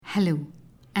Hello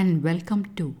and welcome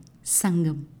to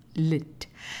Sangam Lit.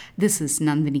 This is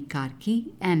Nandini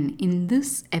Karki, and in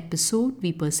this episode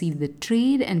we perceive the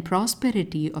trade and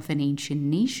prosperity of an ancient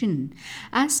nation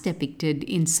as depicted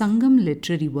in Sangam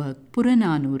literary work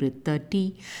Purananuru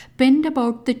 30, penned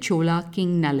about the Chola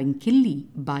king Nalankilli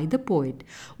by the poet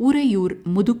Urayur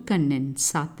Mudukkannan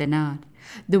Satanar.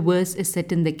 The verse is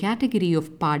set in the category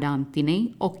of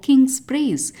Padantine or king's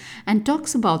praise and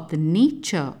talks about the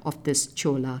nature of this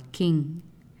Chola king.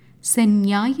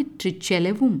 செஞ்ஞாயிற்று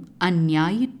செலவும்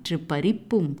அஞ்ஞாயிற்று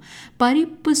பறிப்பும்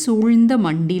பறிப்பு சூழ்ந்த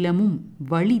மண்டிலமும்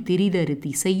வழி திரிதரு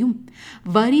திசையும்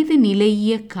வரிது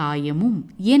நிலைய காயமும்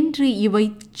என்று இவை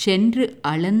சென்று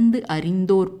அளந்து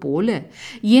அறிந்தோர் போல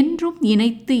என்றும்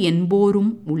இணைத்து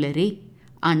என்போரும் உளரே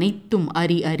அனைத்தும்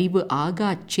அறிவு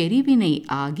ஆகாச் செறிவினை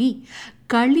ஆகி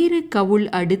களிறு கவுள்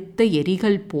அடுத்த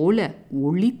எரிகள் போல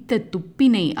ஒளித்த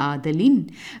துப்பினை ஆதலின்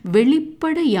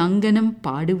வெளிப்பட யாங்கனம்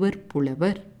பாடுவர்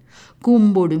புலவர்.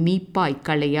 கூம்பொடு மீப்பாய்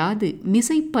களையாது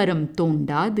மிசைப்பரம்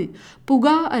தோண்டாது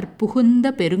புகாஅர் புகுந்த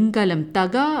பெருங்கலம்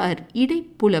தகாஅர்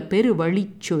இடைப்புல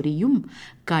பெருவழிச் சொரியும்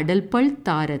கடல்பல்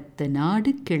தாரத்த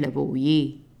நாடு கிளவோயே.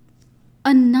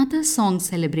 Another song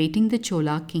celebrating the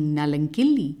Chola king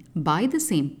Nalankilli by the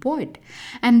same poet,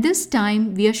 and this time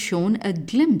we are shown a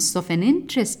glimpse of an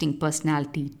interesting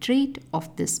personality trait of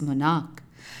this monarch.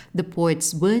 The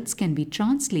poet's words can be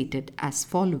translated as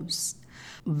follows.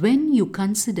 When you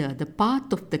consider the path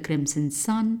of the crimson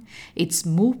sun, its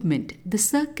movement, the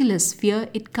circular sphere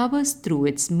it covers through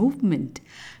its movement,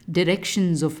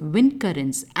 directions of wind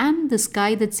currents, and the sky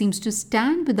that seems to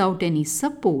stand without any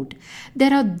support,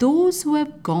 there are those who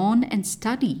have gone and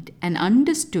studied and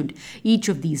understood each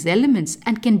of these elements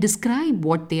and can describe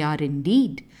what they are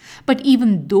indeed. But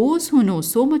even those who know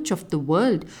so much of the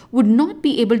world would not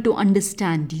be able to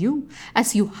understand you,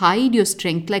 as you hide your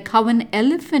strength like how an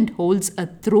elephant holds a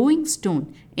throwing stone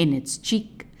in its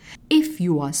cheek. If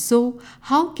you are so,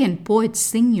 how can poets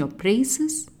sing your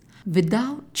praises?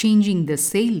 Without changing the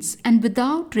sails and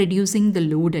without reducing the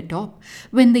load at all,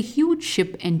 when the huge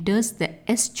ship enters the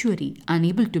estuary,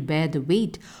 unable to bear the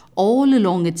weight, all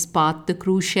along its path the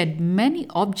crew shed many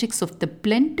objects of the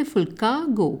plentiful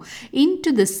cargo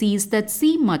into the seas that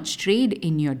see much trade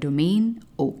in your domain,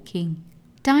 O king.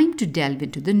 Time to delve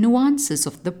into the nuances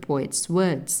of the poet's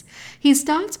words. He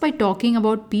starts by talking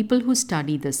about people who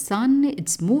study the sun,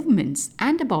 its movements,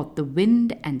 and about the wind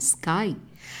and sky.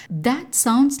 That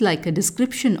sounds like a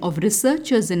description of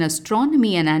researchers in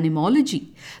astronomy and animalogy,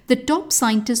 the top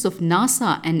scientists of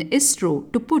NASA and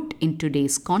ISRO, to put in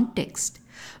today's context.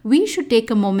 We should take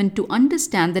a moment to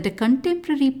understand that a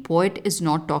contemporary poet is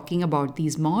not talking about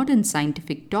these modern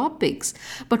scientific topics,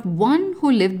 but one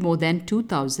who lived more than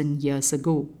 2000 years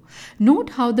ago.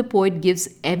 Note how the poet gives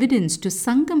evidence to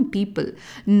Sangam people,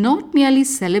 not merely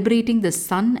celebrating the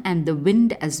sun and the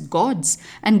wind as gods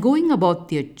and going about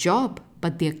their job,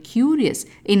 but they are curious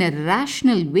in a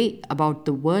rational way about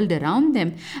the world around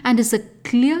them and is a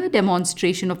clear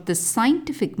demonstration of the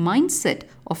scientific mindset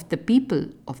of the people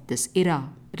of this era.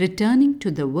 Returning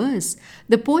to the verse,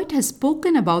 the poet has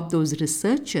spoken about those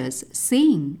researchers,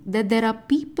 saying that there are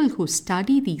people who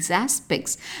study these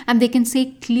aspects and they can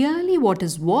say clearly what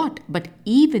is what, but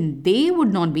even they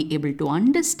would not be able to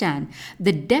understand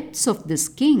the depths of this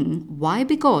king. Why?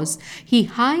 Because he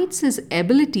hides his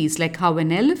abilities like how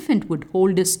an elephant would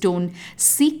hold a stone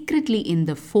secretly in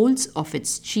the folds of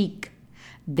its cheek.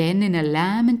 Then in a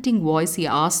lamenting voice he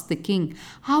asks the king,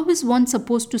 how is one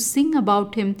supposed to sing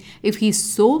about him if he is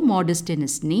so modest in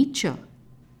his nature?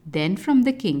 Then from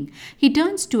the king he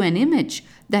turns to an image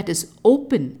that is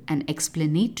open and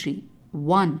explanatory.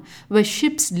 One where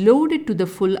ships loaded to the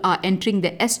full are entering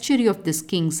the estuary of this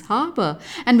king's harbour,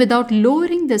 and without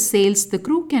lowering the sails the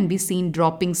crew can be seen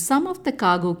dropping some of the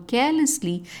cargo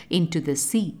carelessly into the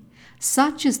sea.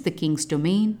 Such is the king's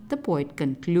domain, the poet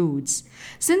concludes.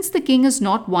 Since the king is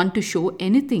not one to show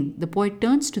anything, the poet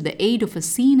turns to the aid of a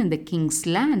scene in the king's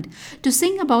land to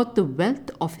sing about the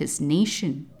wealth of his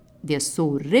nation. They are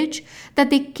so rich that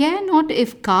they care not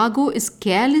if cargo is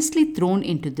carelessly thrown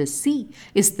into the sea,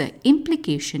 is the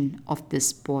implication of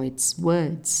this poet's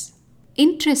words.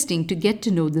 Interesting to get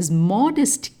to know this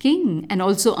modest king, and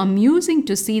also amusing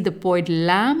to see the poet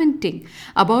lamenting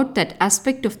about that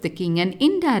aspect of the king and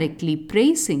indirectly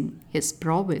praising his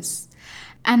prowess.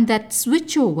 And that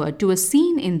switch over to a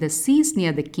scene in the seas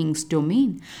near the king's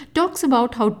domain talks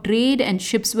about how trade and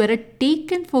ships were a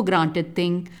taken for granted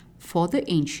thing for the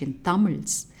ancient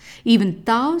Tamils. Even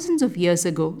thousands of years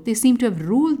ago, they seem to have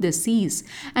ruled the seas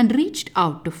and reached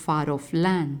out to far-off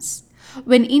lands.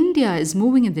 When India is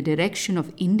moving in the direction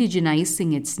of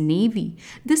indigenizing its navy,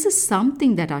 this is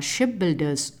something that our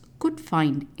shipbuilders could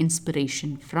find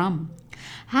inspiration from?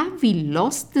 Have we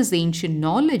lost this ancient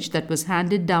knowledge that was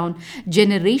handed down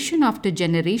generation after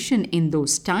generation in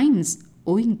those times,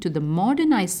 owing to the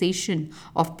modernization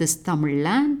of this Tamil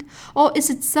land? Or is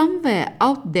it somewhere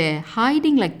out there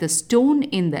hiding like the stone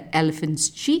in the elephant's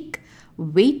cheek,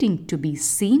 waiting to be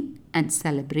seen and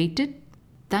celebrated?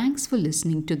 Thanks for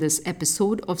listening to this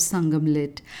episode of Sangam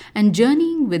Lit and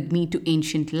journeying with me to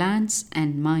ancient lands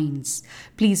and minds.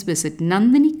 Please visit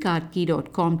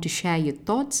nandinikarki.com to share your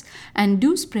thoughts and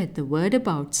do spread the word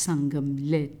about Sangam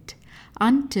Lit.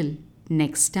 Until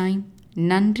next time,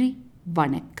 Nandri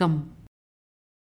Vanakkam.